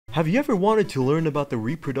Have you ever wanted to learn about the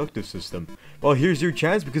reproductive system? Well, here's your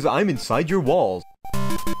chance because I'm inside your walls.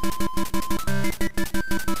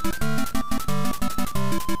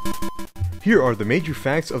 Here are the major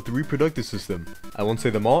facts of the reproductive system. I won't say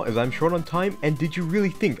them all as I'm short on time, and did you really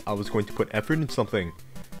think I was going to put effort in something?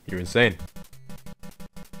 You're insane.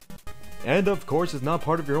 And of course, it's not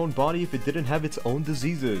part of your own body if it didn't have its own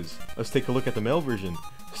diseases. Let's take a look at the male version.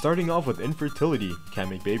 Starting off with infertility, can't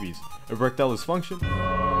make babies. Erectile dysfunction.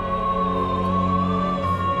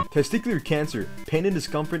 Testicular cancer, pain and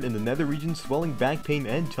discomfort in the nether region, swelling, back pain,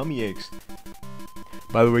 and tummy aches.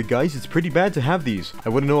 By the way guys, it's pretty bad to have these. I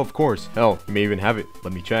wouldn't know of course. Hell, you may even have it.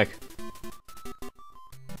 Let me check.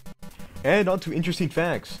 And on to interesting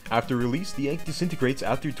facts. After release, the egg disintegrates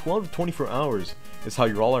after 12 to 24 hours. That's how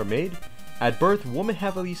you all are made. At birth, women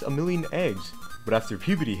have at least 1 million eggs, but after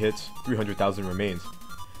puberty hits, 300,000 remains.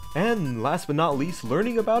 And last but not least,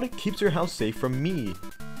 learning about it keeps your house safe from me.